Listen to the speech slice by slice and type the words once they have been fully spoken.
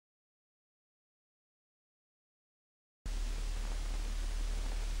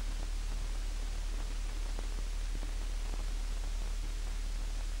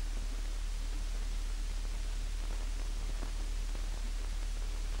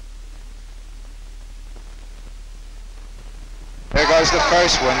was the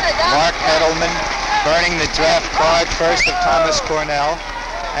first one. Mark Edelman burning the draft card first of Thomas Cornell.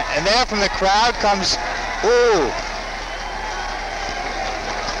 And there from the crowd comes, ooh.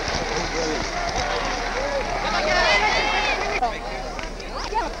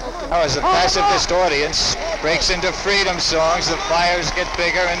 Oh, as a pacifist audience breaks into freedom songs, the fires get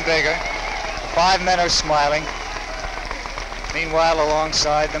bigger and bigger. 5 men are smiling. Meanwhile,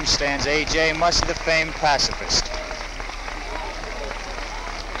 alongside them stands A.J. Musk, the famed pacifist.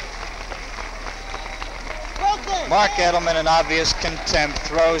 Mark Edelman, in obvious contempt,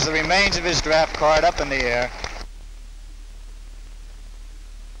 throws the remains of his draft card up in the air.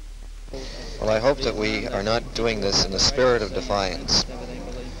 Well, I hope that we are not doing this in a spirit of defiance,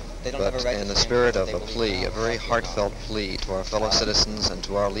 but in the spirit of a plea, a very heartfelt plea to our fellow citizens and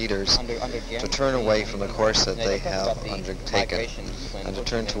to our leaders to turn away from the course that they have undertaken and to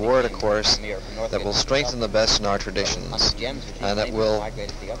turn toward a course that will strengthen the best in our traditions and that will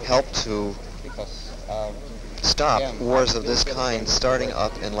help to stop wars of this kind starting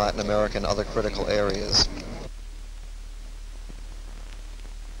up in Latin America and other critical areas.